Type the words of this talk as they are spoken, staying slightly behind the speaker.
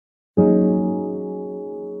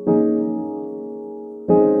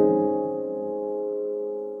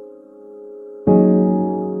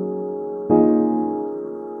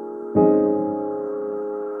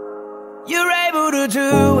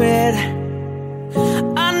do it.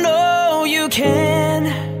 I know you can.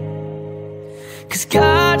 'Cause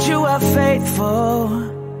God, you are faithful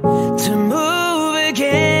to move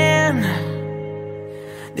again.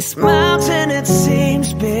 This mountain, it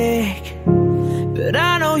seems big, but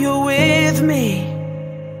I know you're with me.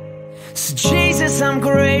 So Jesus, I'm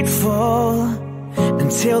grateful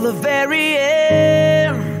until the very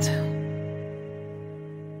end.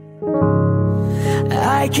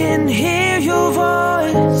 I can hear your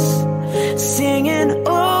voice singing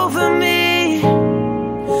over me.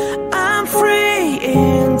 I'm free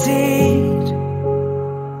indeed.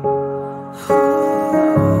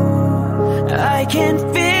 I can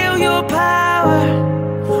feel your power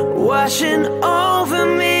washing over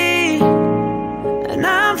me, and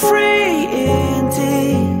I'm free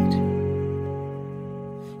indeed.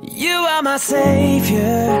 You are my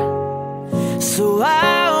Savior, so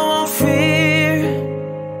I won't fear.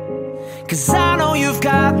 'Cause I know you've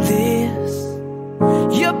got this,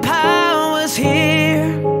 your power's here.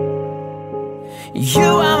 You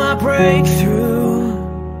are my breakthrough,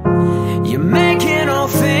 you're making all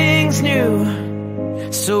things new.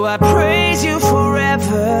 So I praise you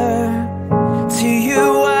forever, to you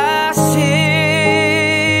I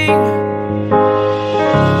sing.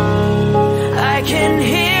 I can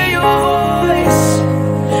hear your voice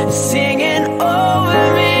singing over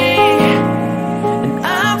me, and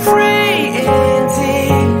I'm free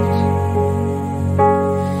indeed.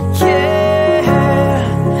 Yeah,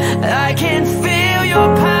 I can feel your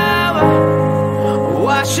power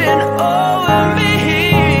washing over me,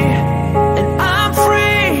 and I'm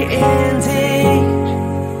free indeed.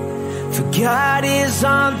 For God is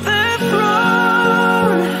on the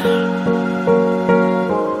throne,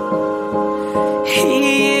 He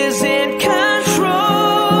is in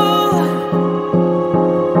control,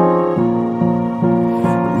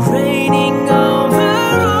 reigning over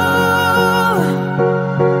all.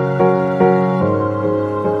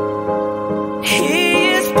 He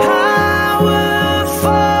is powerful,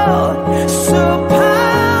 so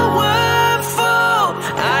powerful.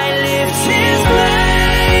 I lift His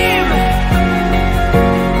name,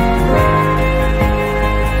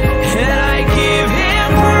 and I give Him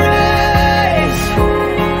praise.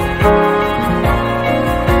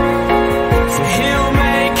 For He'll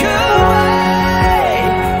make a way.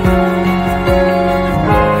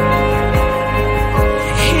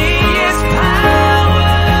 He is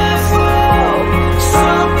powerful, so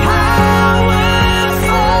powerful.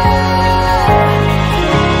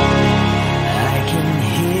 I can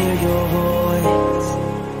hear your voice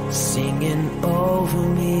singing over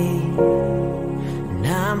me, and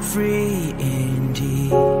I'm free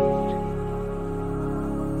indeed.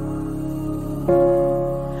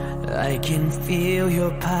 I can feel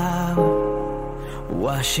your power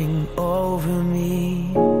washing over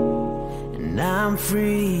me, and I'm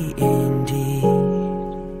free indeed.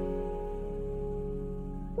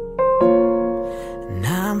 And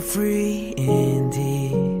I'm free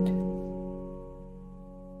indeed.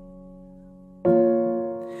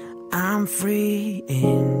 I'm free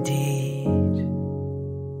indeed.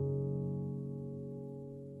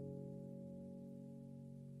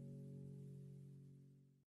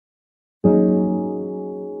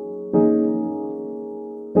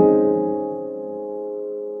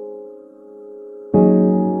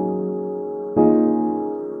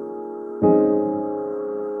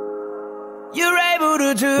 You're able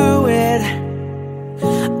to do it.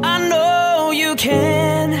 I know you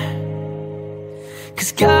can.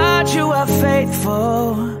 'Cause God, you are faithful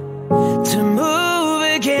to move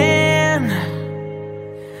again.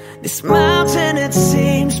 This mountain, it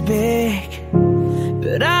seems big,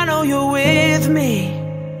 but I know you're with me.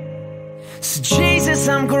 So Jesus,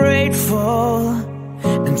 I'm grateful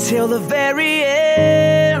until the very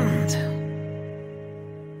end.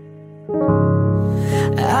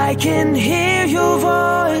 I can hear your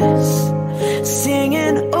voice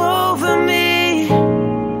singing over me.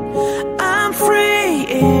 I'm free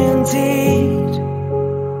indeed.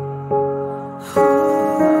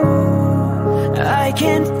 I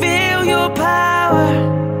can feel your power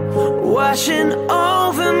washing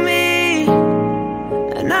over me,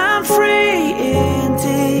 and I'm free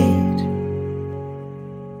indeed.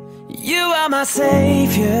 You are my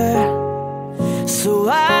Savior, so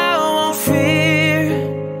I won't fear.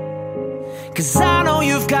 'Cause I know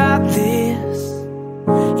you've got this,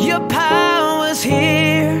 your power's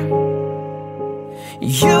here.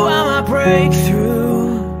 You are my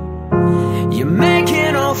breakthrough, you're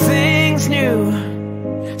making all things new.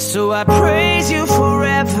 So I praise you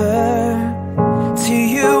forever, to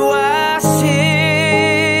you I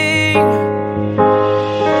sing.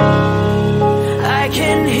 I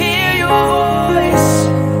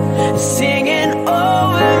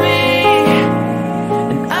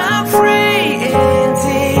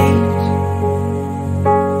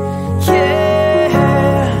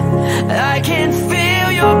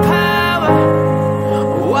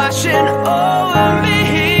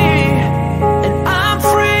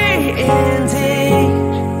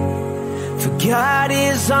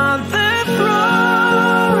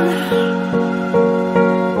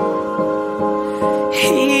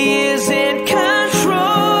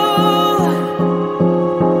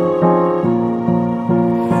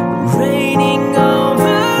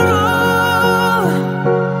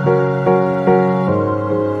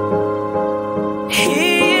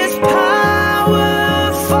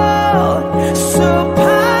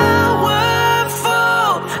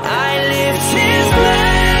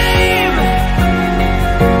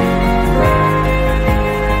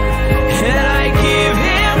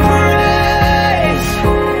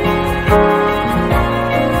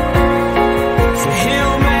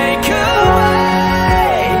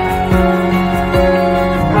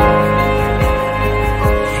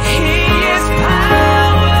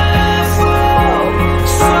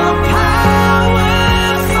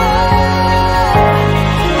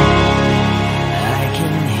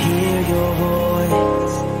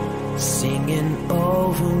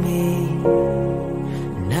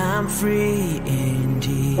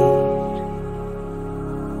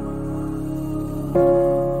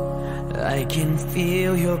I can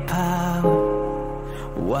feel your power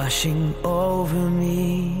washing over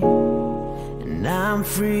me, and I'm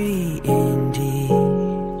free indeed.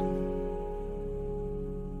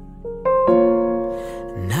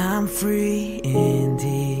 And I'm free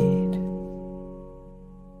indeed.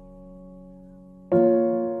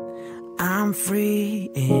 I'm free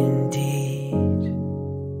indeed.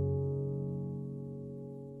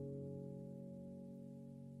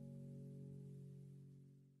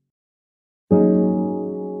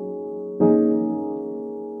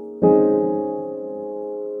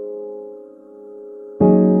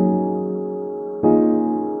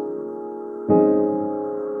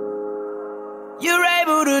 You're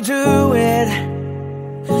able to do it.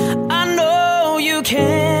 I know you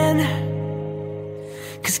can.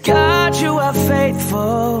 'Cause God, you are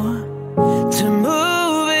faithful to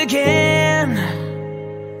move again.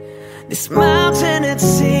 This mountain, it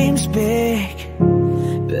seems big,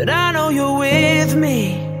 but I know you're with me.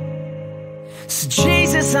 So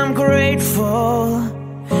Jesus, I'm grateful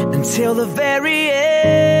until the very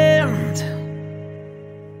end.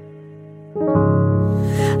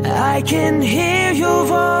 I can hear your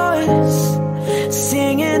voice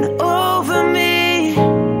singing over me.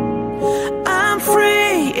 I'm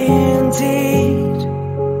free indeed.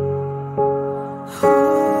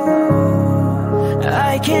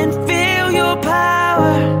 I can feel your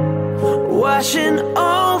power washing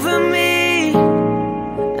over me,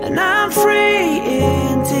 and I'm free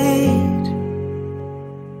indeed.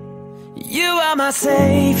 You are my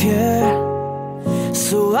Savior,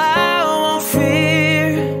 so I won't fear.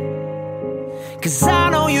 'Cause I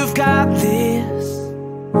know you've got this.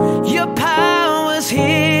 Your power's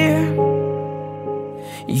here.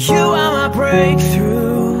 You are my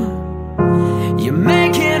breakthrough. You're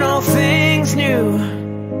making all things new.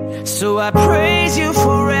 So I praise you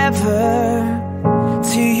forever.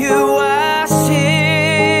 To you I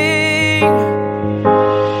sing.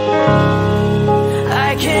 I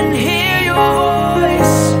can hear your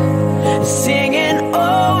voice singing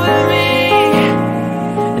over me.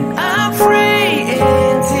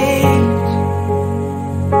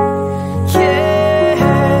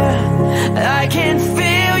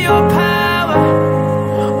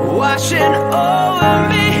 Washing over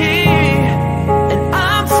me, and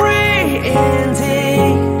I'm free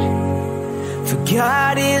indeed. For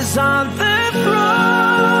God is on the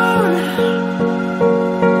throne.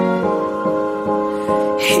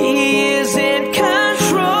 He is in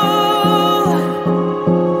control,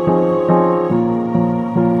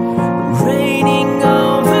 reigning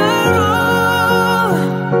over all.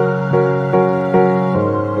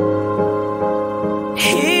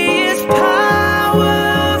 He is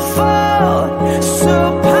so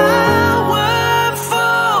powerful,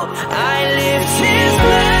 I lift his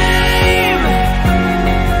name,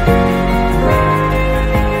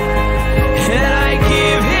 and I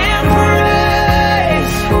give him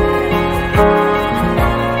praise.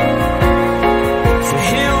 So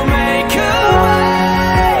he'll make a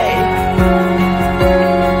way.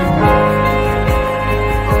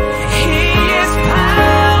 He is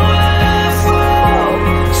powerful,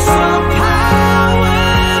 so powerful.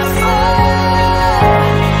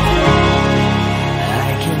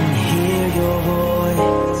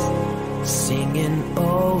 Singing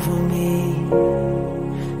over me,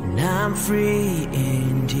 and I'm free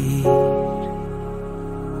indeed.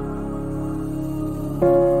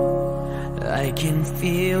 I can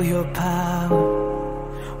feel your power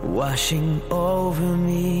washing over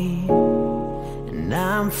me, and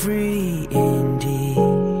I'm free indeed.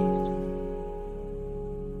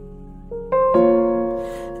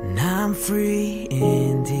 And I'm free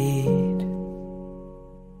indeed.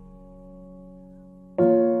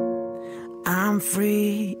 I'm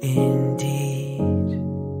free indeed.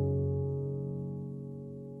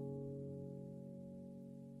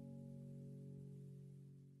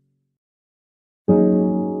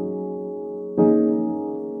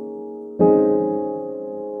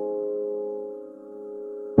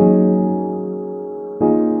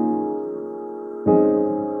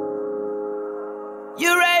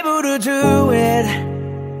 You're able to do it.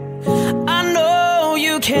 I know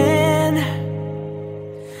you can.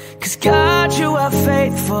 'Cause God, you are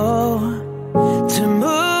faithful to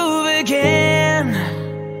move again.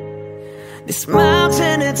 This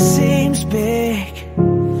mountain, it seems big,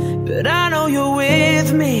 but I know you're with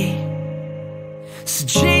me. So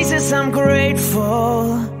Jesus, I'm grateful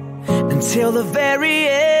until the very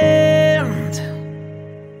end.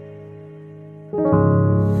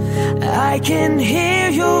 I can hear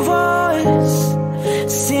your voice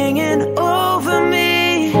singing over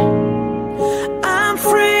me. I'm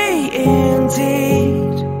free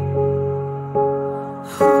indeed.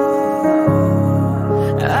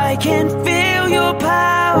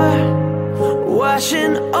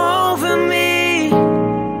 washing over me,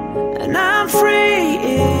 and I'm free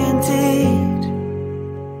indeed.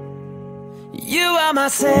 You are my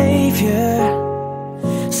Savior,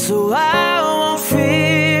 so I won't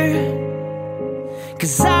fear,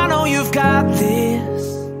 'cause I know you've got this.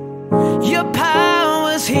 Your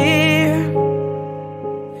power's here.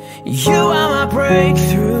 You are my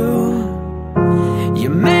breakthrough.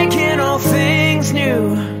 You're making all things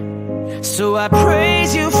new. So I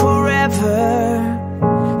praise you forever.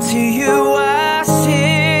 To you I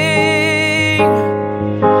sing.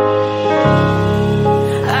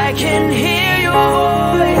 I can hear your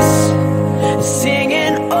voice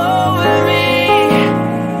singing over me,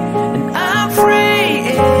 and I'm free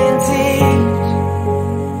indeed.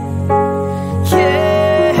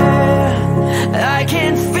 Yeah, I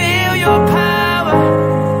can feel your power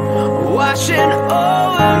washing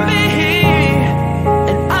over me,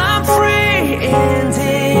 and I'm free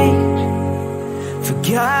indeed. For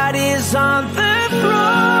God is on the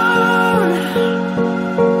throne.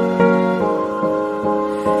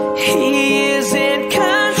 He is in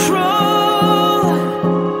control,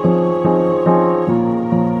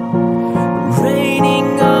 reigning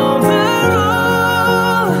over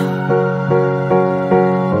all.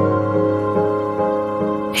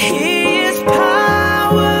 He is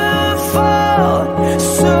powerful,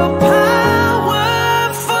 so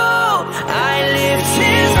powerful. I lift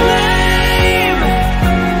his name,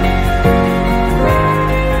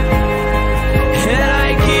 and I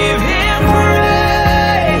give him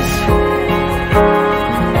praise.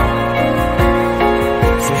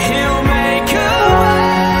 For he'll make a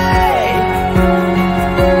way.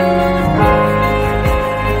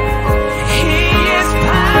 He is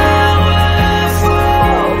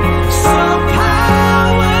powerful, so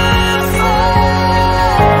powerful.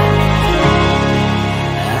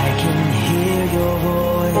 I can hear your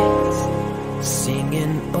voice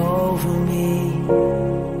singing over me,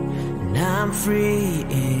 and I'm free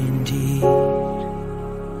indeed.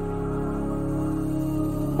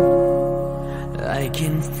 I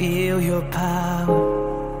can feel your power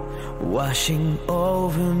washing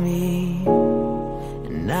over me,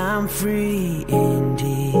 and I'm free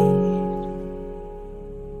indeed.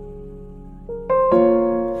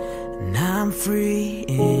 And I'm free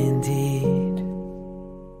indeed.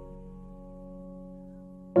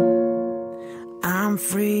 I'm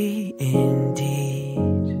free indeed.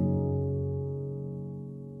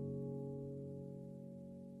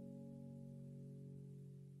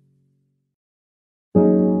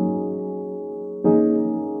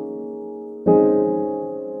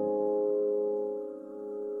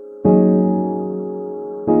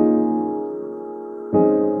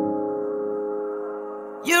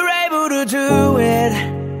 You're able to do it.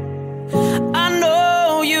 I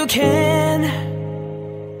know you can.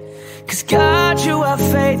 'Cause God, you are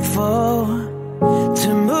faithful to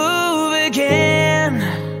move again.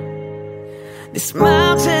 This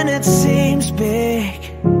mountain, it seems big,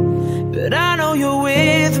 but I know you're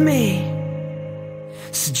with me.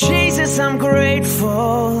 So Jesus, I'm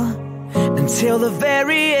grateful until the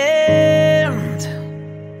very end.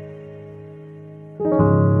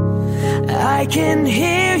 I can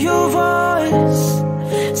hear your voice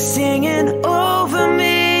singing over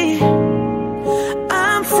me.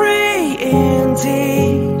 I'm free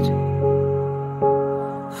indeed.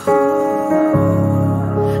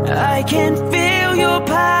 I can feel your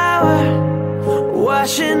power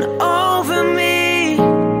washing over me,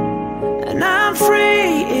 and I'm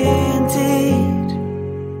free indeed.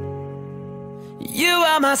 You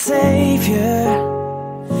are my Savior,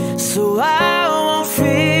 so I won't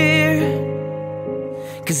fear,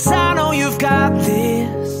 'cause I know you've got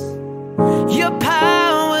this. Your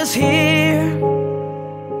power's here.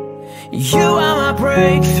 You are my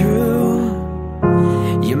breakthrough.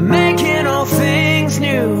 You're making all things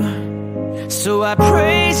new. So I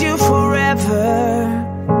praise you forever.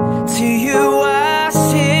 To you I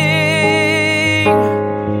sing.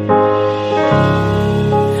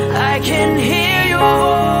 I can hear your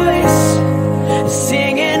voice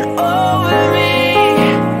singing over me,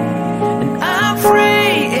 and I'm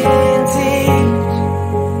free indeed.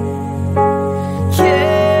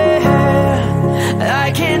 Yeah, I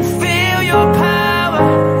can feel your power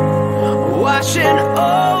washing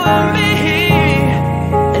over me,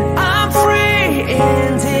 and I'm free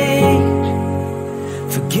indeed.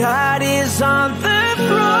 For God is on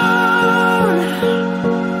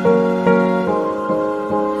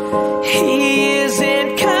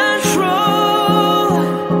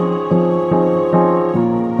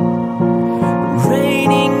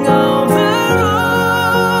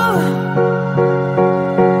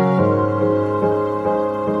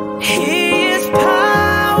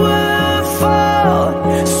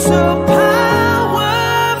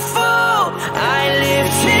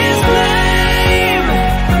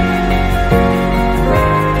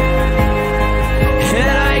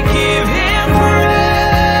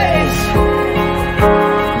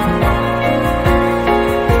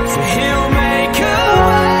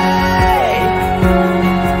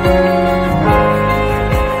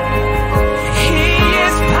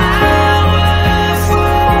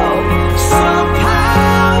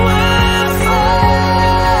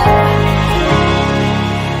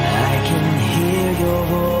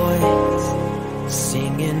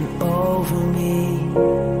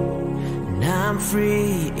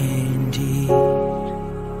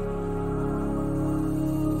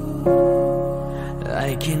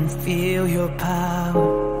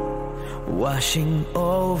washing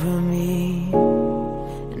over me,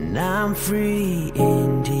 and I'm free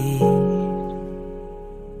indeed.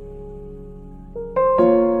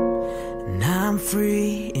 And I'm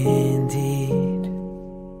free indeed.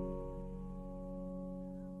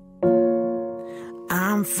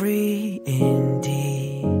 I'm free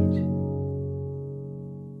indeed.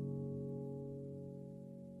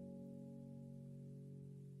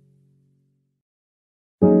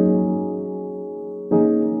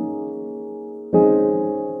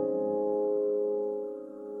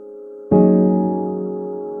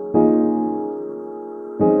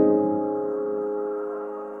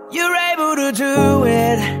 You're able to do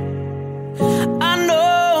it. I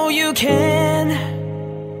know you can.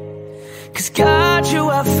 'Cause God, you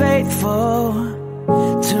are faithful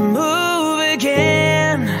to move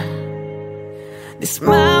again. This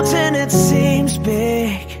mountain, it seems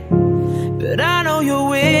big, but I know you're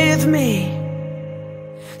with me.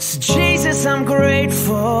 So Jesus, I'm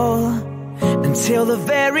grateful until the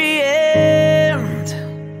very end.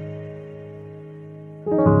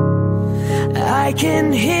 I can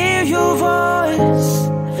hear your voice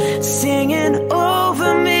singing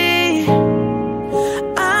over me.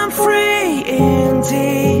 I'm free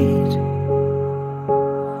indeed.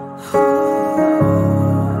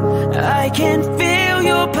 I can feel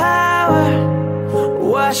your power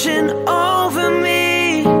washing over me,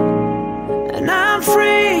 and I'm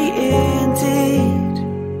free indeed.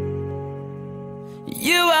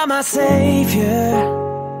 You are my Savior,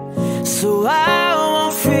 so I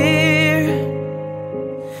won't fear.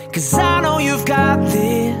 'Cause I know you've got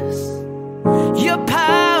this. Your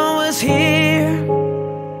power's here.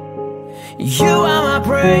 You are my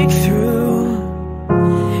breakthrough.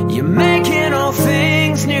 You're making all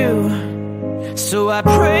things new. So I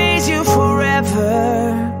praise you forever.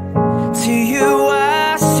 To you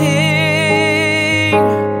I sing.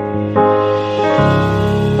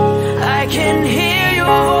 I can hear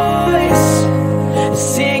your voice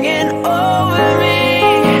singing over me,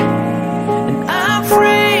 and I'm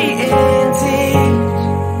free indeed.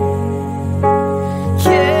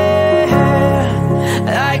 Yeah,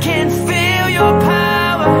 I can feel your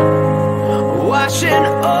power washing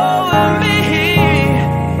over me,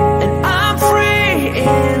 and I'm free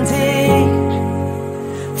indeed.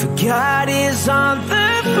 For God is on the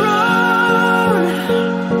throne.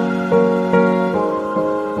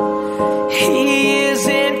 He is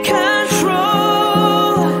in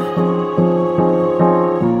control,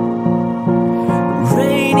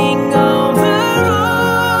 reigning over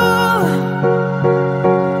all.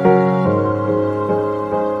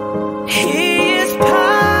 He is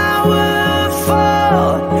powerful,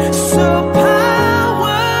 so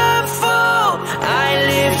powerful. I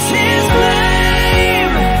lift his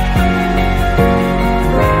name,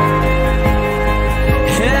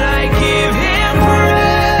 and I give him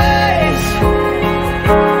praise.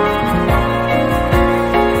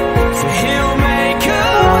 For he'll make a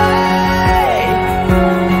way.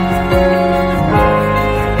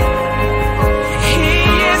 He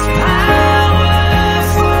is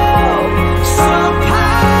powerful, so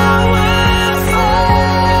powerful.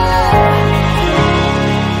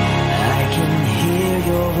 I can hear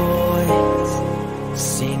your voice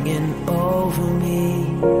singing over me,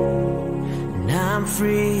 and I'm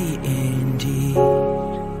free indeed.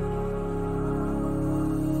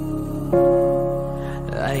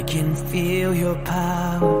 I can feel your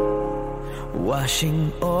power washing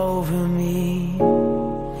over me,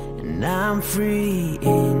 and I'm free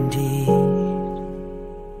indeed.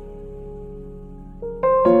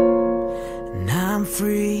 And I'm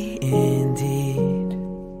free indeed.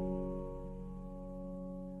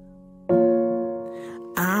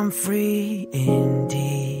 I'm free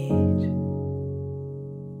indeed.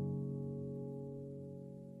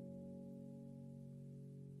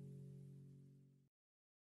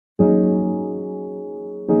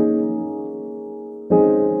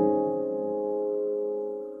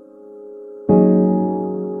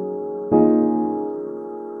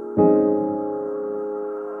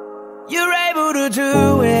 You're able to do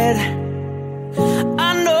it. I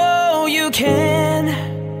know you can.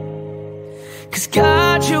 'Cause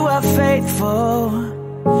God, you are faithful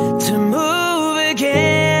to move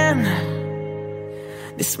again.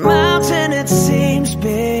 This mountain, it seems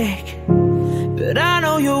big, but I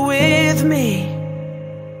know you're with me.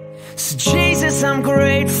 So Jesus, I'm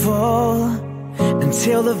grateful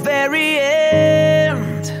until the very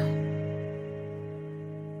end.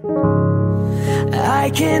 I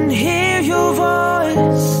can hear your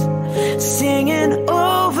voice singing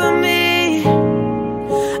over me.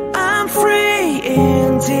 I'm free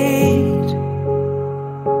indeed.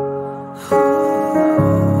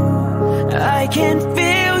 I can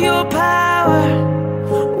feel your power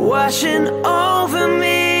washing over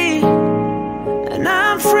me, and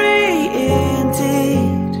I'm free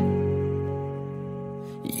indeed.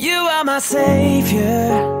 You are my Savior,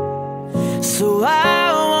 so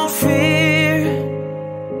I won't fear,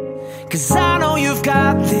 'cause I know you've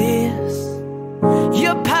got this.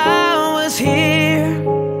 Your power's here.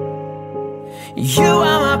 You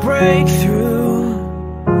are my breakthrough.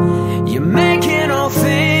 You're making all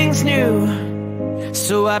things new.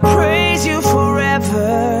 So I praise you forever.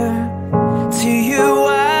 To you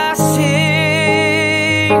I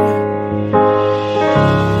sing.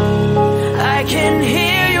 I can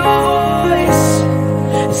hear your voice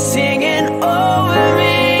singing over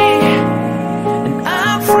me, and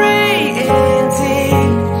I'm free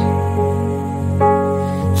indeed.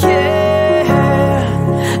 Yeah,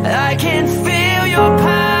 I can feel your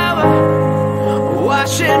power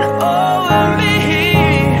washing over me,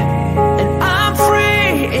 and I'm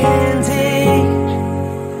free indeed.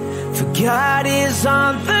 For God is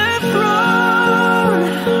on the throne.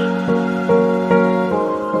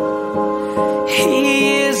 He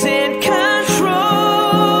is in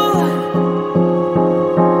control,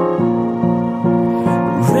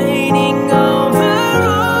 reigning over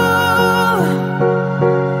all.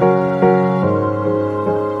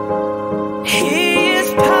 He is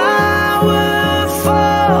powerful,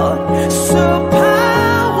 so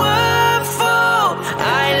powerful.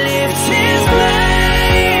 I lift his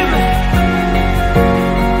name,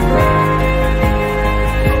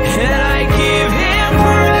 and I give him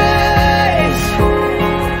praise.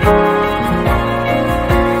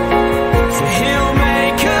 So he'll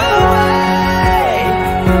make a way.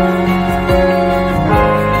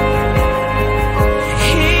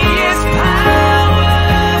 He is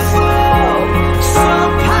powerful, so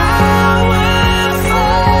powerful.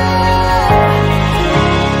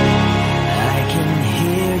 I can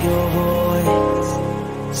hear your voice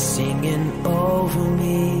singing over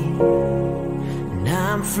me, and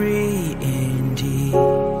I'm free indeed.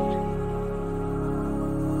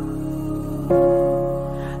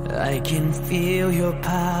 I can feel your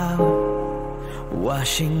power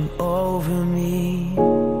washing over me,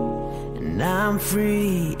 and I'm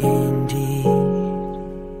free indeed.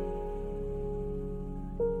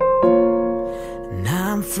 And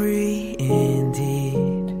I'm free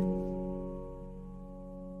indeed.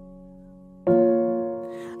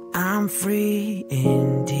 I'm free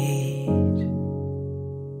indeed.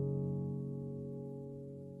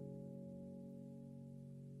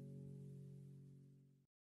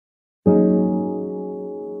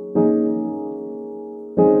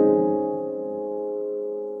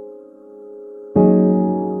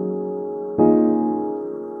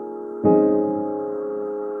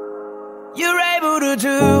 You're able to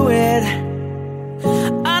do it.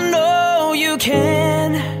 I know you can.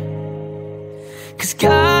 'Cause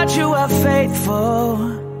God, you are faithful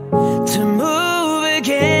to move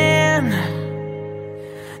again.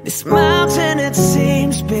 This mountain, it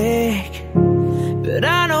seems big, but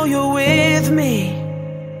I know you're with me.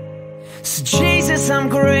 So Jesus, I'm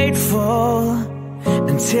grateful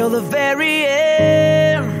until the very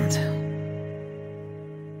end.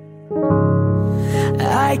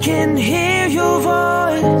 I can hear your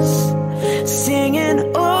voice singing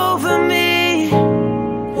over me.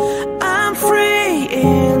 I'm free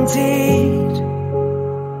indeed.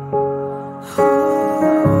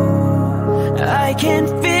 I can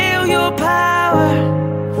feel your power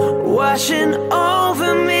washing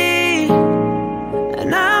over me, and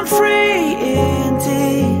I'm free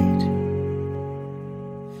indeed.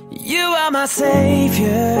 You are my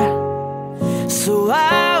Savior, so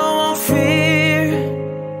I won't fear,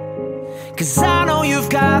 'cause I know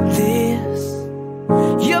you've got this.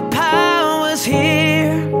 Your power's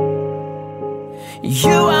here.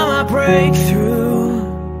 You are my breakthrough.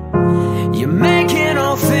 You're making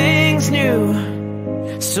all things new.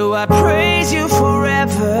 So I praise you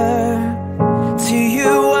forever. To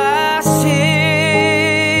you I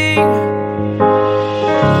sing.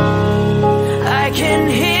 I can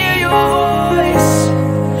hear your voice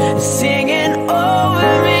singing over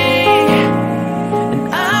me, and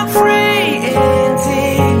I'm free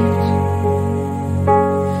indeed.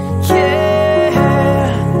 Yeah,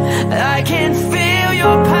 I can feel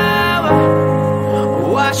your power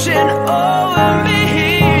washing over me,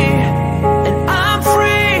 and I'm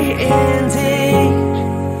free indeed.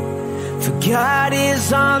 For God is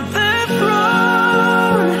on the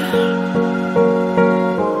throne.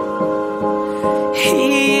 He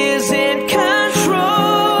is in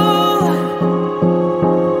control,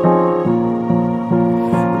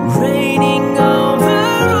 reigning over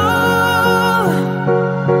all.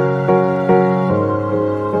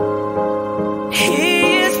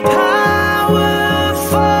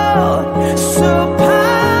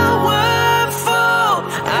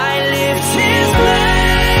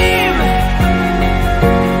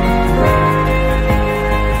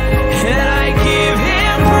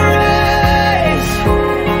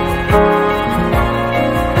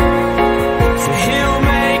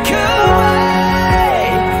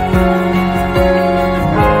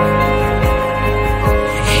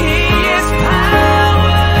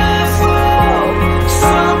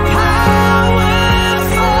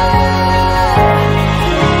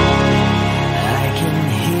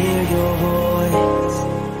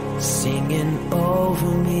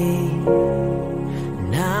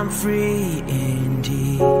 I'm free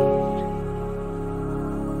indeed.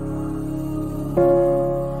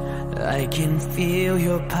 I can feel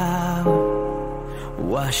your power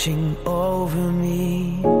washing over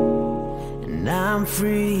me, and I'm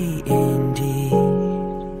free indeed.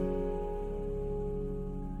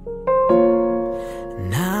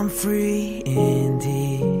 And I'm free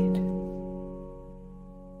indeed.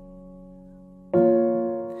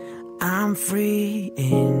 I'm free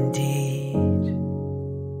indeed.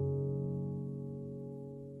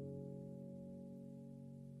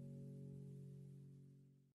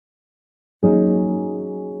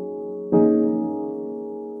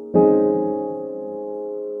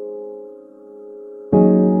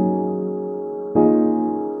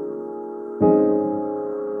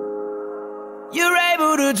 You're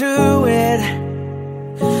able to do it.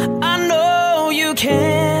 I know you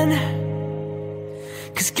can.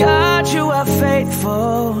 'Cause God, you are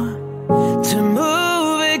faithful to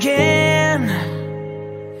move again.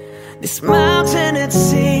 This mountain, it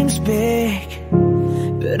seems big,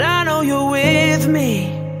 but I know you're with me.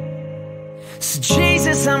 So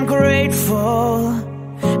Jesus, I'm grateful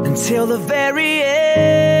until the very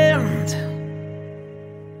end.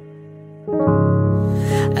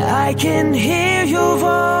 I can hear your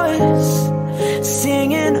voice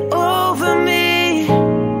singing over me.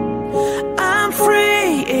 I'm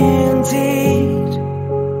free indeed.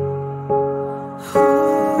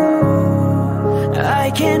 I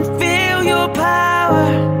can feel your power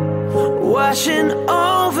washing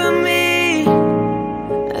over me,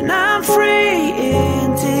 and I'm free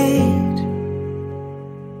indeed.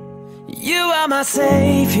 You are my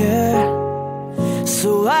Savior, so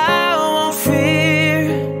I won't fear.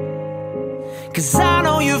 'Cause I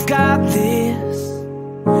know you've got this.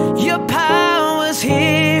 Your power's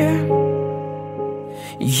here.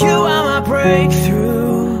 You are my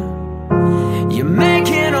breakthrough. You're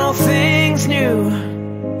making all things new.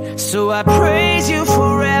 So I praise you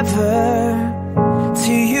forever.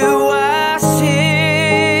 To you I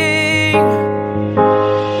sing.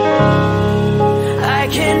 I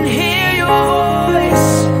can hear your voice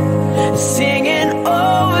singing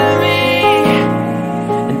over me,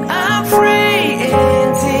 and I'm free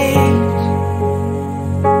indeed.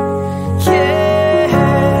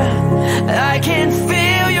 Yeah, I can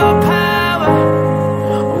feel your power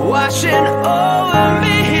washing over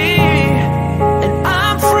me, and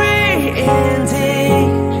I'm free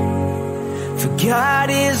indeed. For God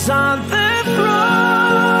is on the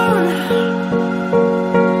throne.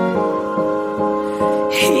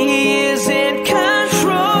 He is in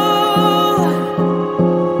control,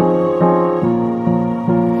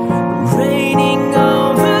 reigning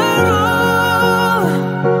over all.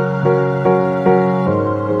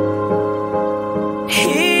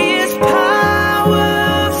 He is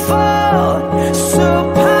powerful, so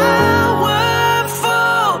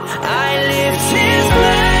powerful. I lift his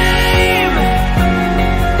name,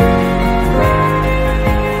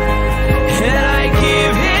 and I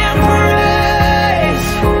give him praise.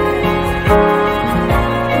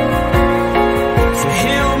 For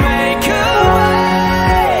he'll make a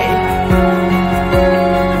way.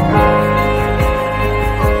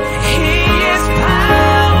 He is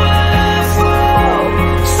powerful,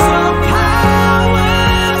 so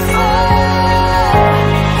powerful.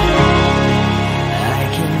 I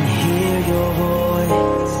can hear your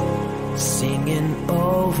voice singing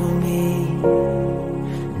over me,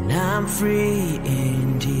 and I'm free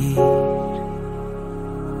indeed.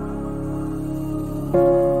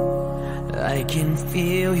 I can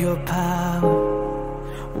feel your power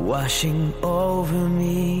washing over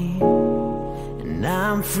me, and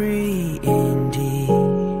I'm free indeed.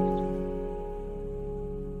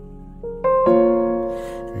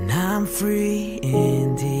 And I'm free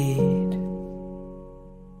indeed.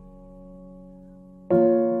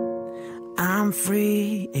 I'm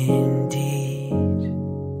free indeed.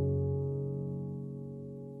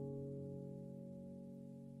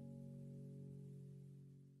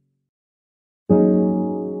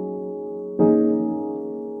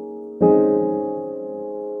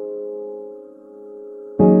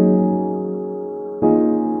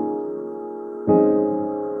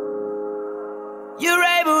 You're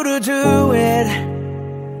able to do it.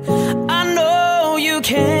 I know you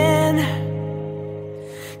can.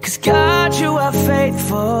 'Cause God, you are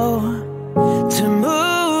faithful to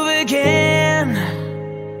move again.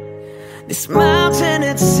 This mountain,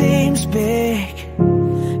 it seems big,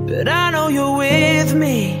 but I know you're with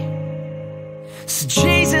me. So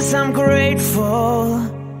Jesus, I'm grateful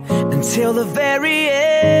until the very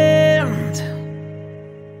end.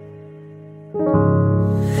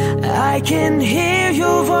 I can hear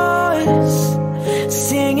your voice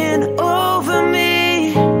singing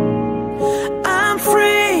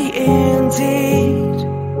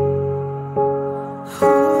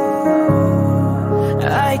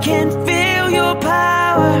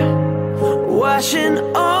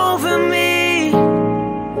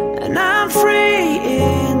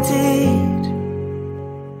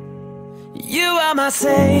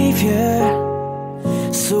Savior,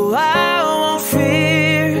 so I won't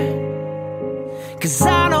fear, 'cause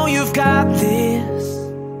I know you've got this.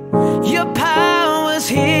 Your power's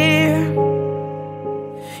here.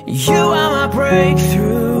 You are my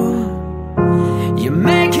breakthrough. You're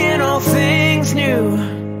making all things new.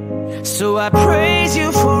 So I praise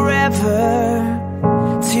you forever.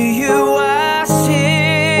 To you I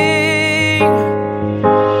sing.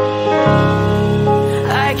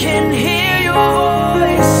 I can hear your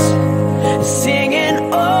voice singing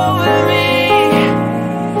over me,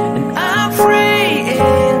 and I'm free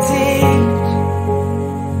indeed.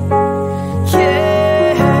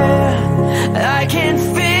 Yeah, I can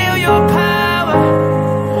feel your power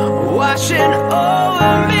washing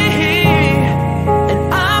over me, and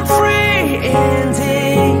I'm free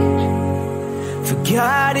indeed. For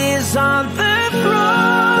God is on the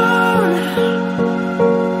throne.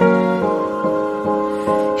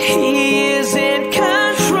 He is in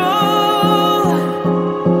control,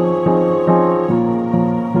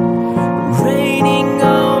 reigning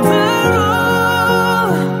over all.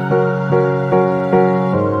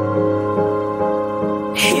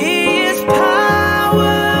 He is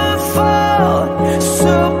powerful,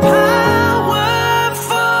 so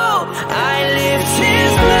powerful. I lift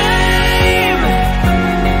his name,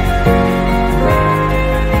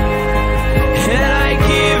 and I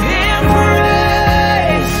give him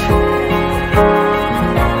praise.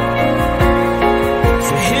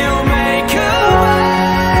 For he'll make a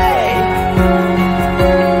way.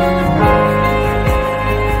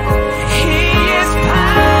 He is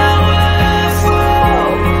powerful,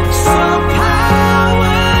 so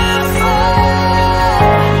powerful.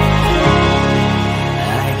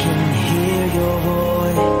 I can hear your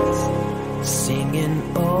voice singing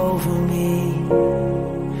over me,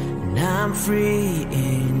 and I'm free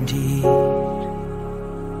indeed.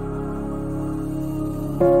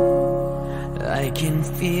 I can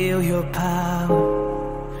feel your power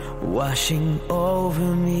washing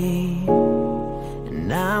over me,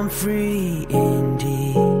 and I'm free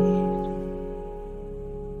indeed.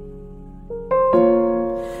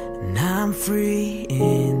 And I'm free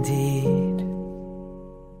indeed.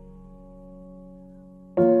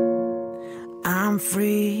 I'm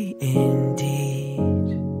free indeed.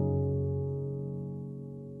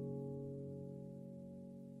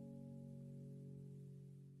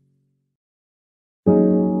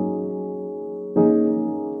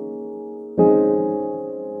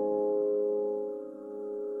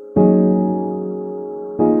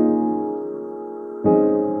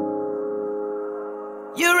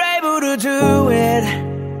 You're able to do it.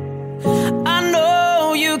 I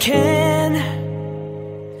know you can.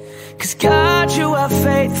 'Cause God, you are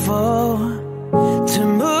faithful to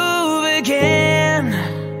move again.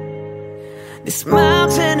 This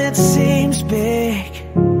mountain, it seems big,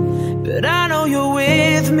 but I know you're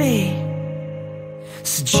with me.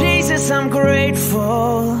 So Jesus, I'm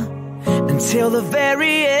grateful until the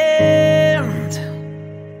very end.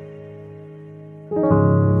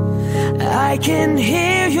 I can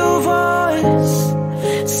hear your voice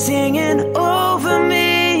singing over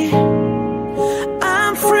me.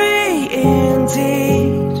 I'm free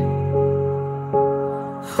indeed.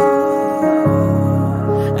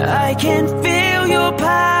 I can feel your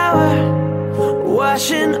power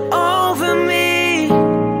washing over me,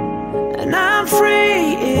 and I'm free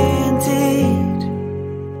indeed.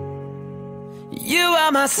 You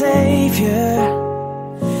are my Savior,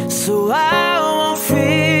 so I won't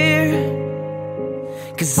fear,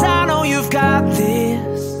 'cause I know you've got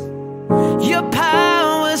this. Your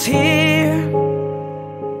power's here.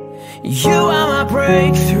 You are my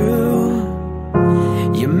breakthrough.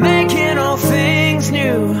 You're making all things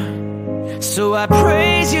new. So I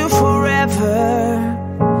praise you forever.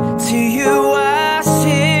 To you I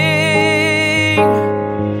sing.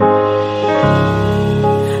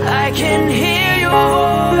 I can hear your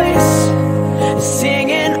voice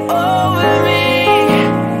singing over me,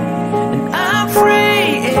 and I'm free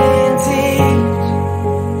indeed.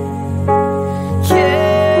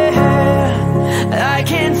 Yeah, I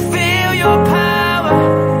can feel your power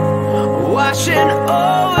washing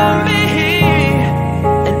over me,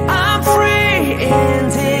 and I'm free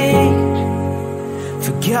indeed.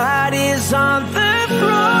 For God is on the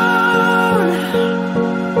throne.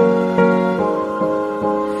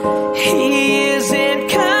 He is in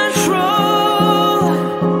control,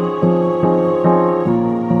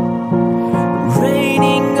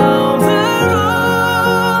 reigning over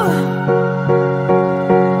all.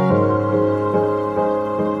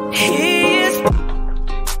 He is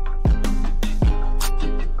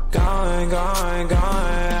going, going,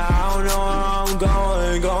 going. I don't know where I'm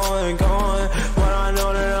going, going, going. What I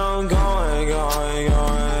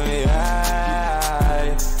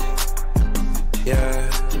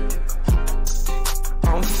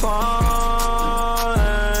falling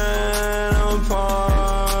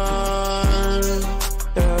apart.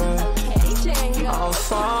 Yeah. I'm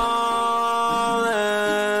falling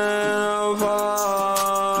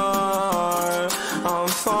apart. I'm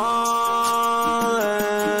falling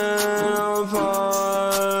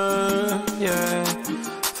apart. Yeah.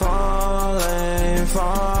 Falling,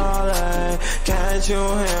 falling. Can't you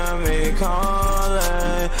hear me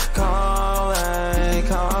calling, calling,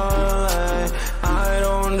 calling? I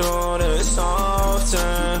don't do this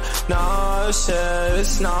often.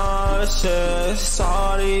 Nauseous, nauseous.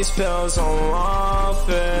 All these pills I'm off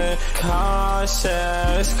it.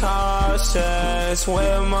 Cautious, cautious.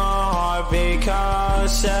 With my heartbeat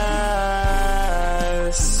cautious.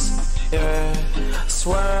 Yeah,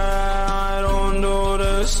 swear I don't do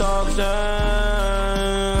this often.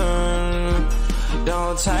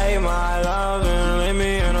 Don't take my love and leave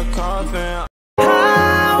me in a coffin.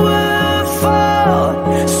 Powerful,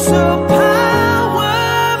 so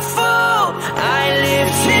powerful. I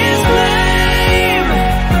lift his name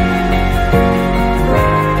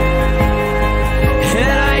and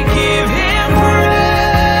I give him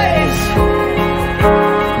praise.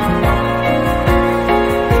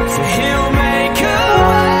 For he'll make a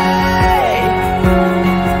way.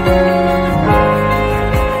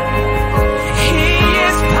 He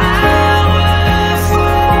is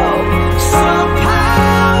powerful, so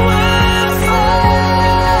powerful.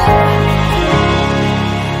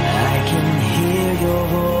 I can hear your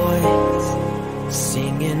voice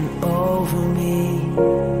singing over me,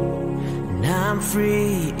 and I'm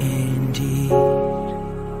free indeed.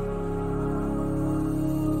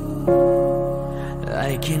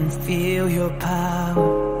 I can feel your power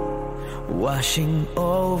washing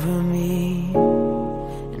over me,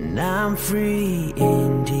 and I'm free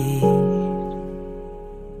indeed.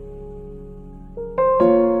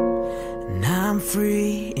 And I'm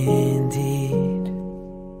free indeed.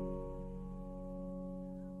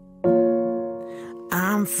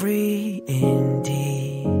 I'm free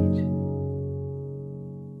indeed.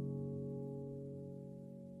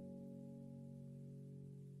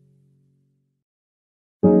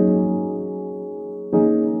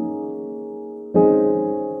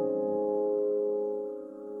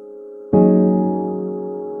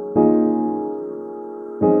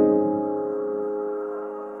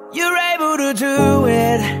 You're able to do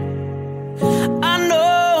it. I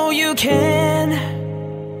know you can.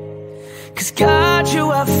 'Cause God,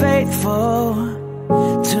 you are faithful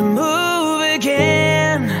to move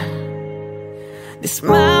again. This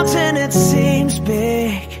mountain, it seems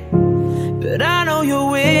big, but I know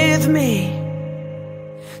you're with me.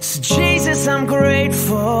 So Jesus, I'm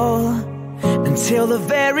grateful until the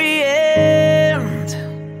very end.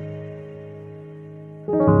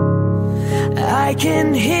 I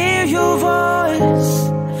can hear your voice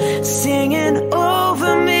singing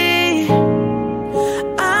over me.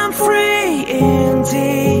 I'm free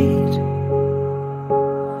indeed.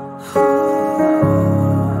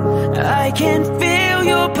 I can feel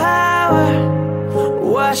your power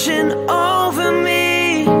washing over me,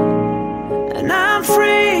 and I'm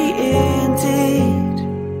free indeed.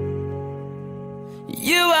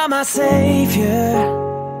 You are my Savior,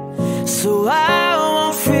 so I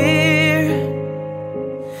won't fear.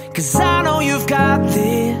 'Cause I know you've got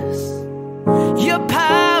this. Your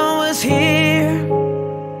power's here.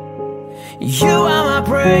 You are my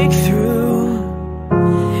breakthrough.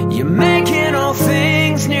 You're making all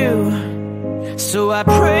things new. So I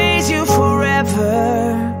praise you forever.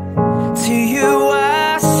 To you I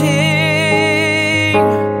sing.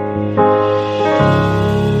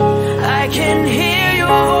 I can hear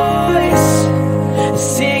your voice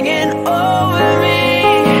singing over me,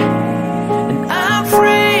 and I'm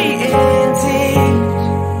free indeed.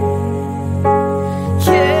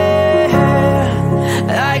 Yeah,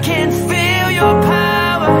 I can feel your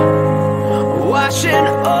power washing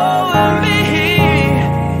over me,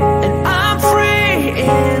 and I'm free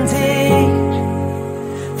indeed.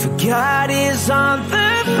 For God is on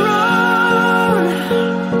the throne.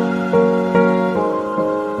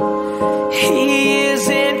 He is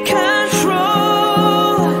in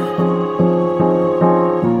control,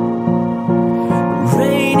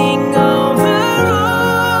 reigning over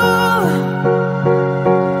all.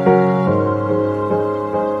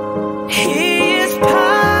 He is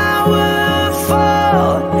powerful,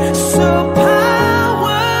 so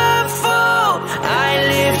powerful. I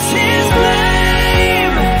lift his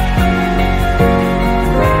name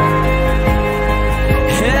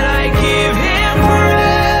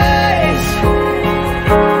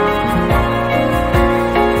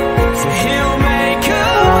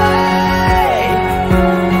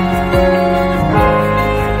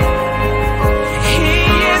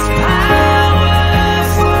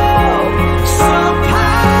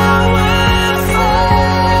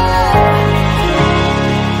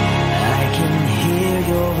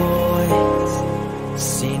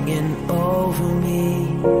singing over me,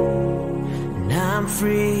 and I'm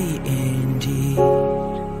free indeed.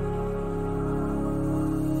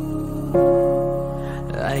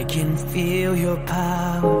 I can feel your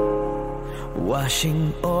power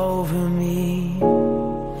washing over me,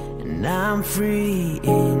 and I'm free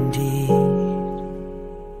indeed.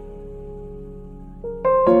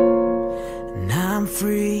 And I'm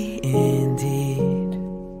free indeed.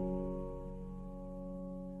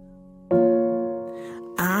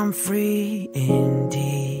 I'm free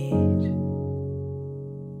indeed.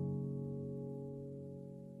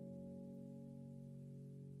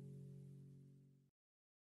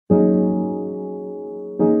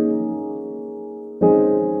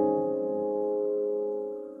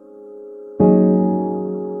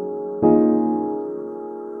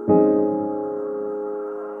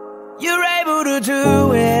 You're able to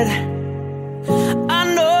do it. I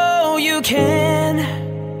know you can.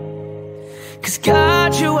 'Cause God,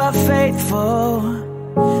 you are faithful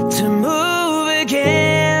to move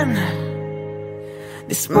again.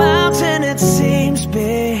 This mountain, it seems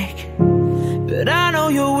big, but I know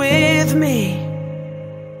you're with me.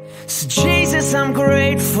 So Jesus, I'm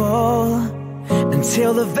grateful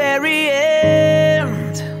until the very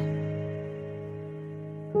end.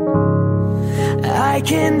 I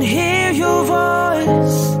can hear your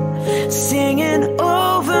voice singing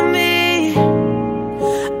over me.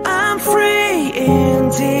 I'm free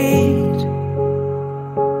indeed.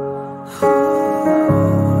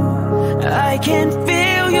 I can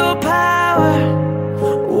feel your power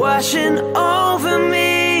washing over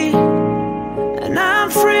me, and I'm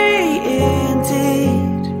free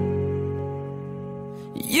indeed.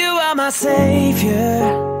 You are my Savior,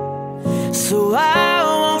 so I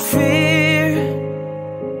won't fear.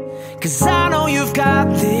 'Cause I know you've got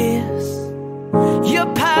this. Your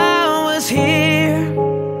power's here.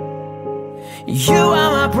 You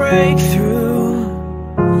are my breakthrough.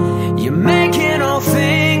 You're making all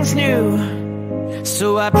things new. So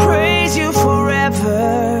I praise you forever.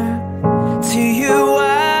 To you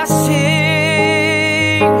I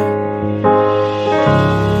sing.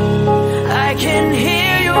 I can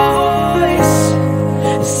hear your voice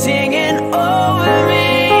singing over me.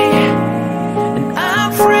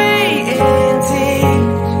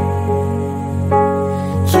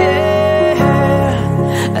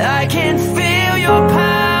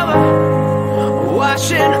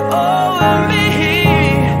 Washing over me,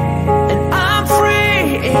 and I'm free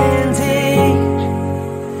indeed.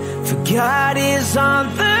 For God is on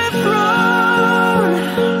the throne.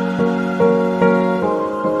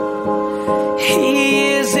 He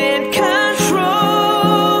is in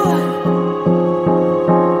control,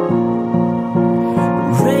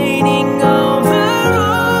 reigning over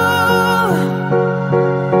all.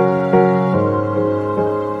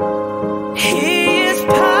 He is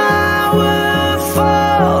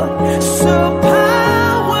so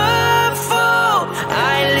powerful,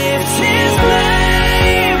 I lift his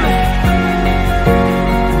name,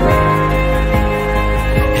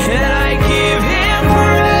 and I give him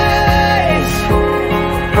praise,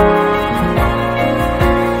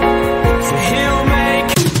 for he'll make.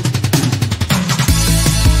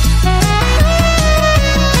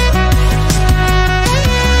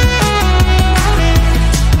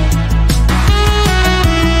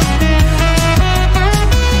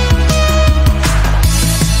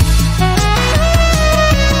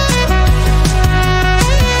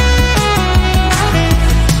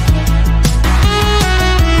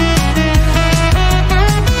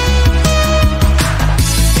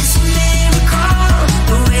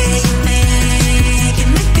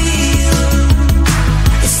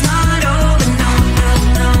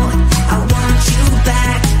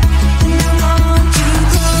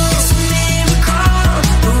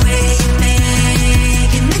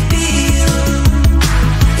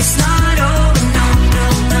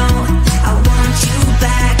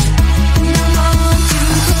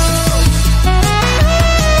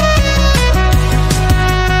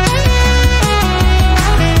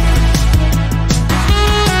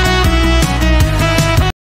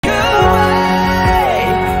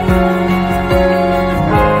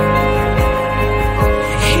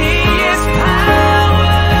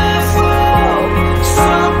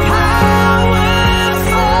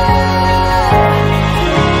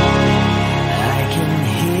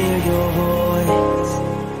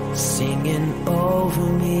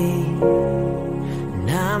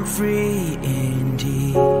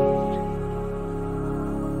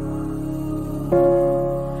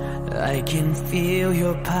 I can feel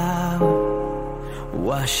your power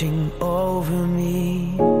washing over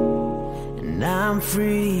me, and I'm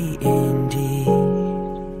free indeed.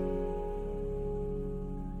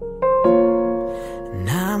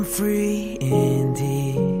 I'm free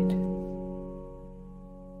indeed.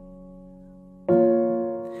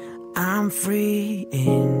 I'm free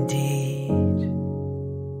indeed.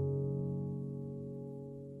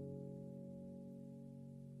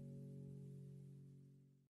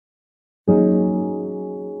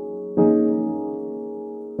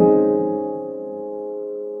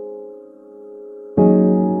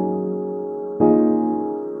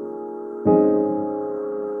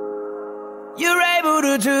 You're able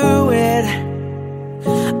to do it.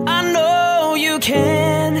 I know you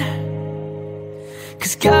can.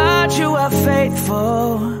 'Cause God, you are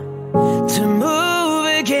faithful to move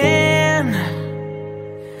again.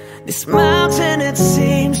 This mountain, it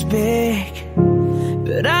seems big,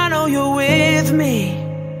 but I know you're with me.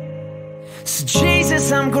 So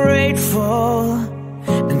Jesus, I'm grateful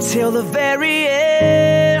until the very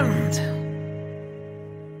end.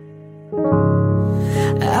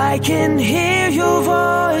 I can hear your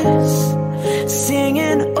voice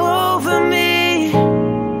singing over me.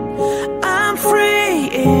 I'm free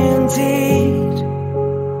indeed.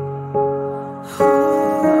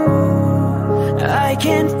 I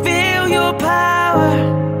can feel your power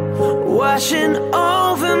washing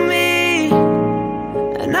over me,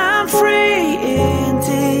 and I'm free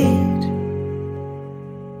indeed.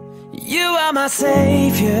 You are my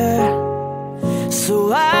Savior, so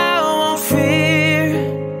I won't fear.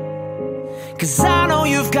 'Cause I know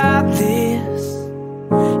you've got this.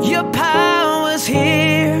 Your power's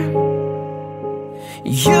here.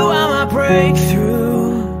 You are my breakthrough.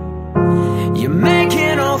 You're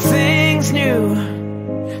making all things new.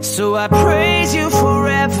 So I praise you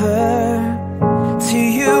forever. To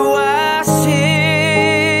you I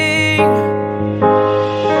sing.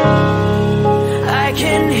 I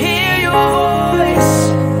can hear your voice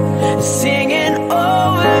singing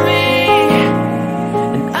over me,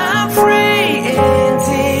 and I'm free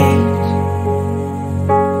indeed.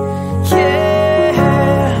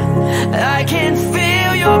 Yeah, I can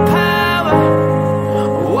feel your power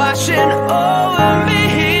washing over me,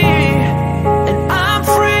 and I'm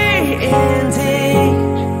free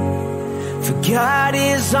indeed. For God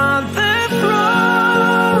is on the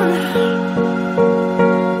throne.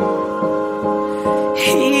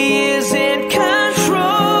 He is in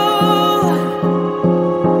control,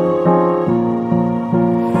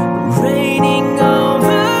 reigning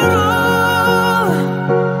over all.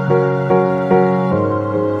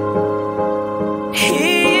 He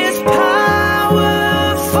is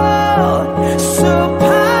powerful, so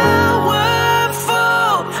powerful.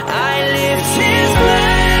 I lift his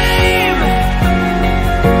name,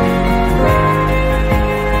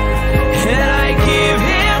 and I give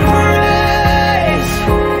him praise.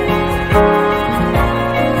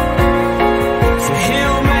 For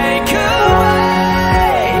he'll make a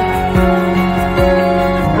way.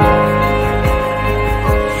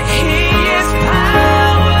 He is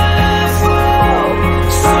powerful,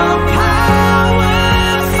 so powerful.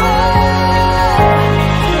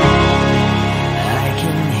 I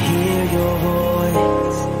can hear your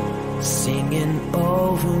voice singing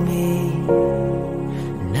over me,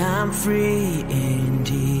 and I'm free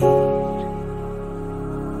indeed.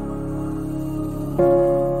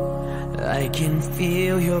 I can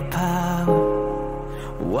feel your power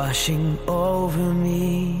washing over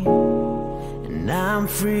me, and I'm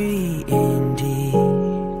free indeed.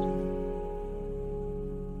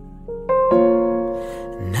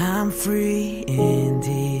 And I'm free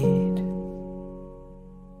indeed.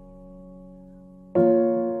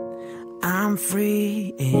 I'm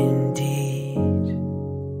free indeed.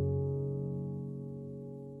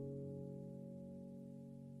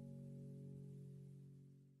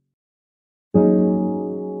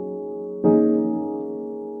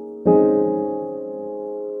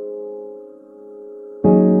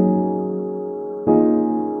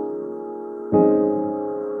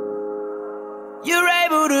 You're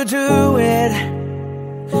able to do it.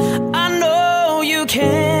 I know you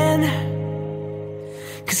can.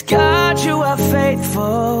 'Cause God, you are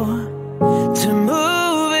faithful to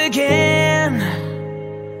move again.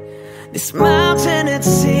 This mountain, it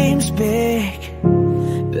seems big,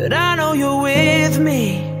 but I know you're with me.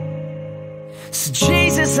 So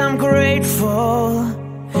Jesus, I'm grateful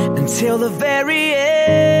until the very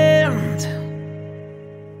end.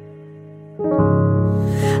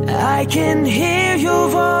 I can hear your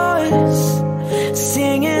voice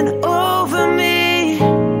singing over me.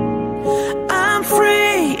 I'm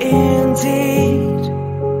free indeed.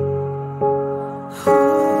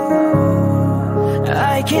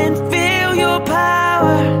 I can feel your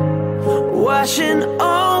power washing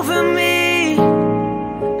over me,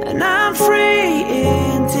 and I'm free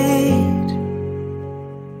indeed.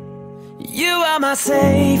 my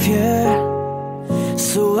Savior,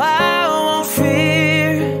 so I won't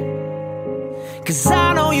fear. 'Cause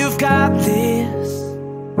I know you've got this,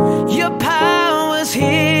 your power's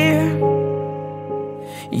here.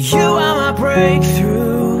 You are my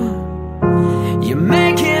breakthrough, you're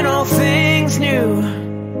making all things new.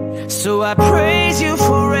 So I praise you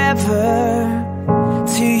forever,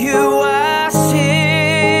 to you I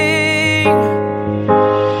sing.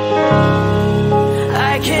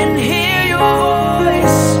 I can hear your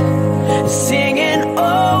voice singing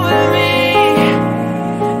over me,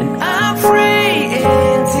 and I'm free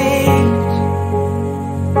indeed.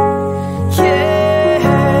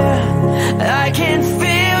 Yeah, I can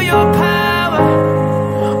feel your power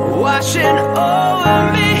washing over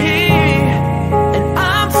me, and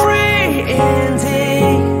I'm free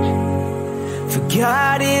indeed. For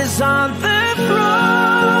God is on the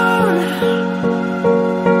throne,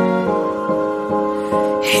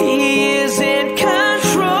 He is in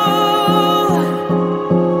control,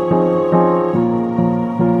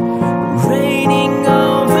 reigning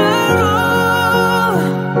over all.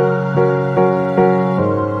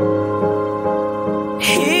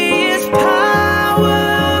 He is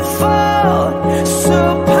powerful, so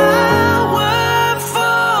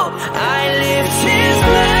powerful. I lift His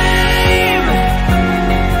name,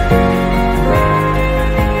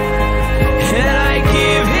 and I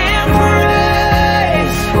give Him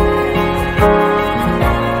praise.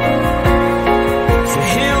 For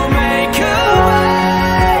He'll make a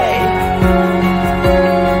way.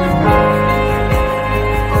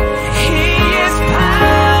 He is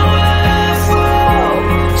powerful,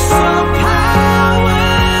 so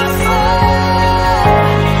powerful.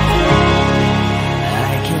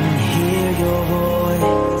 I can hear your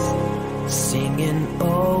voice singing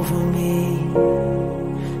over me,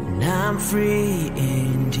 and I'm free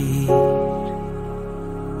indeed.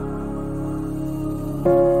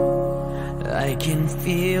 I can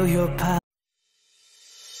feel your power.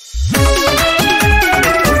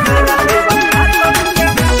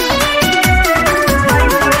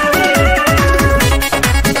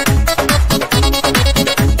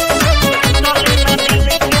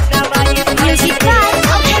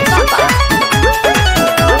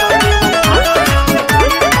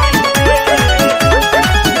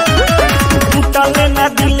 टूटले ना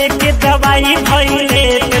दिले के दवाई भइले,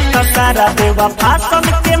 तो सारा बेवफा सन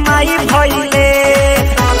के माई भइले।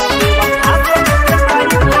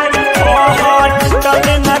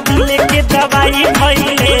 टूटले ना दिले के दवाई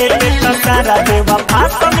भइले, तो सारा बेवफा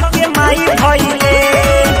सन के माई भइले।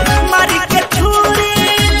 मारी के छुरी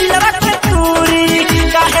दिलवा के तूरी,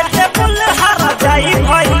 काहे ते बुल हरा जाई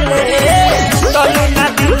भइले। टूटले ना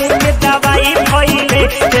दिले के दवाई भइले,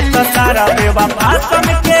 तो सारा बेवफा सन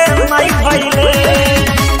के माई भइले।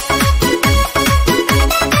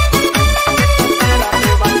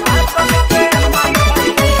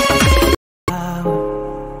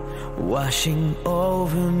 Washing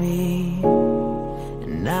over me,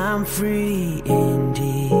 and I'm free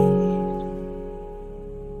indeed.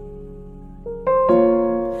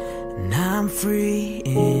 And I'm free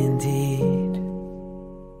indeed.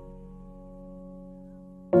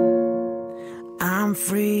 I'm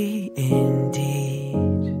free indeed.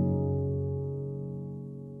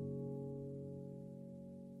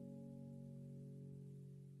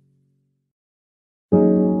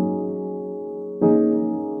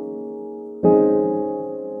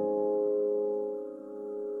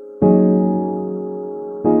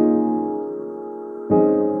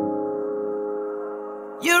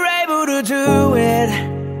 You're able to do it,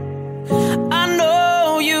 I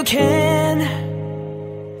know you can.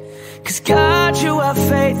 'Cause God, you are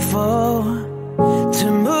faithful to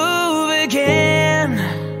move again.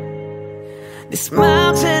 This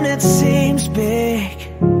mountain, it seems big,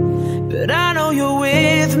 but I know you're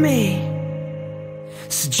with me.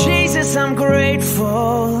 So Jesus, I'm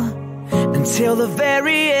grateful until the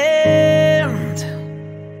very end.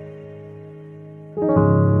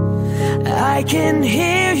 I can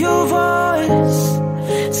hear your voice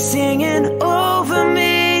singing over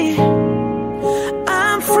me,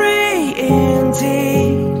 I'm free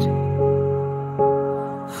indeed.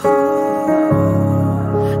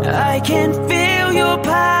 I can feel your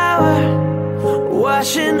power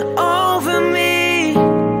washing over me,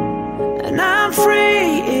 and I'm free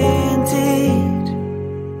indeed.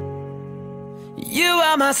 You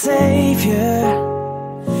are my Savior,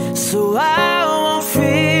 so I won't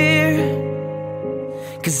fear.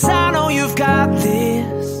 'Cause I know you've got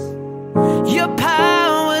this, your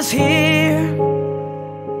power's here.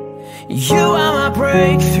 You are my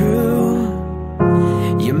breakthrough,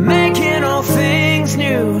 you're making all things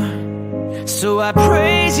new. So I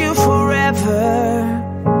praise you forever.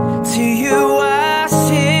 forever. To you I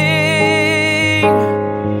sing.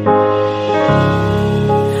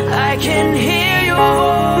 I can hear your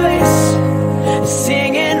voice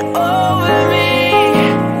singing over me,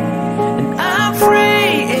 and I'm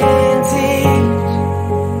free indeed.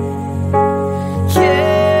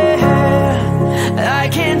 Yeah, I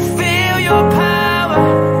can feel your power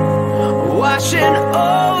washing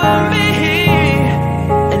over me,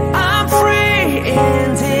 and I'm free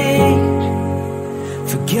indeed.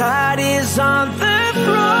 For God is on the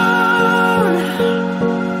throne.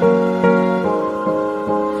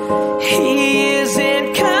 He is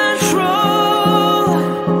in control,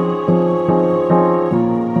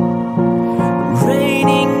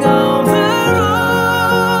 reigning over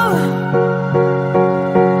all.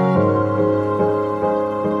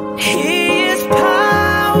 He is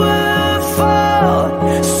powerful,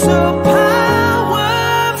 so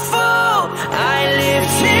powerful. I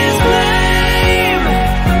lift his name,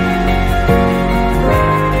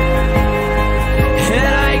 and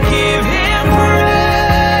I give him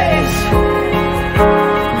praise.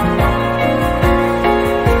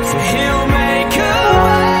 For he'll make a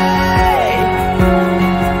way.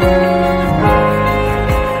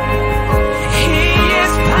 He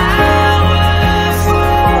is powerful,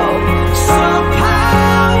 so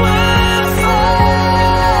powerful.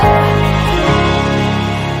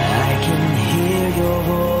 I can hear your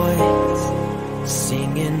voice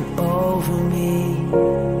singing over me,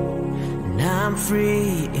 and I'm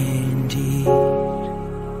free indeed.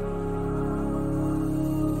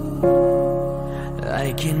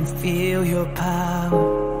 I can feel your power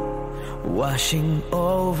washing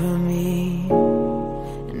over me,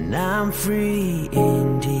 and I'm free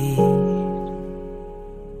indeed.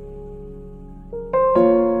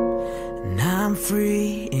 And I'm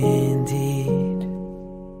free indeed.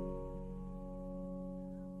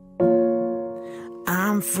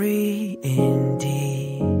 I'm free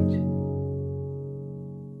indeed.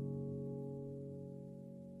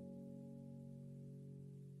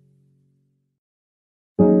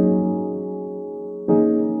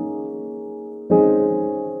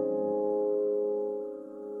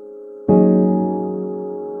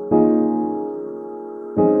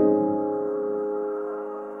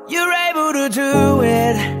 You're able to do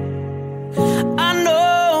it. I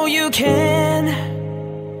know you can.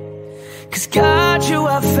 'Cause God, you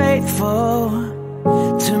are faithful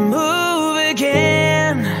to move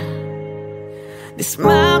again. This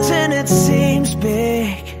mountain, it seems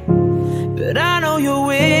big, but I know you're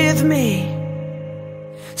with me.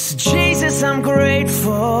 So Jesus, I'm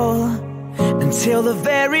grateful until the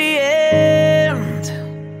very end.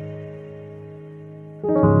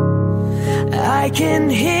 I can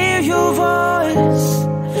hear your voice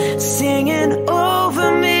singing over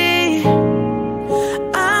me.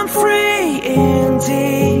 I'm free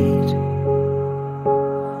indeed.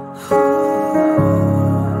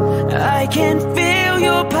 I can feel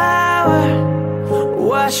your power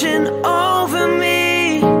washing over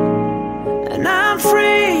me, and I'm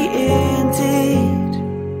free indeed.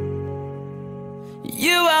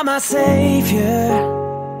 You are my Savior,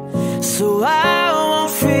 so I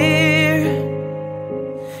won't fear.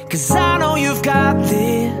 'Cause I know you've got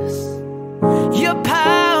this. Your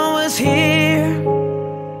power's here.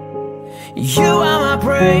 You are my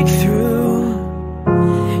breakthrough.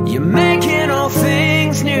 You're making all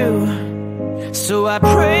things new. So I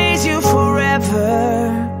praise you forever.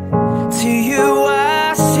 To you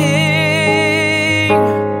I sing.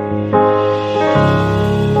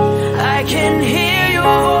 I can hear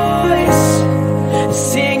your voice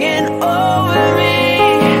singing over me,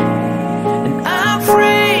 and I'm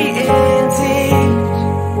free indeed.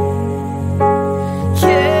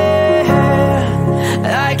 Yeah,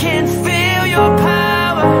 I can feel your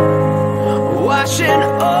power washing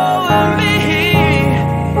over me,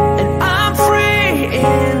 and I'm free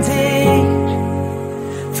indeed.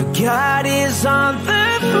 For God is on the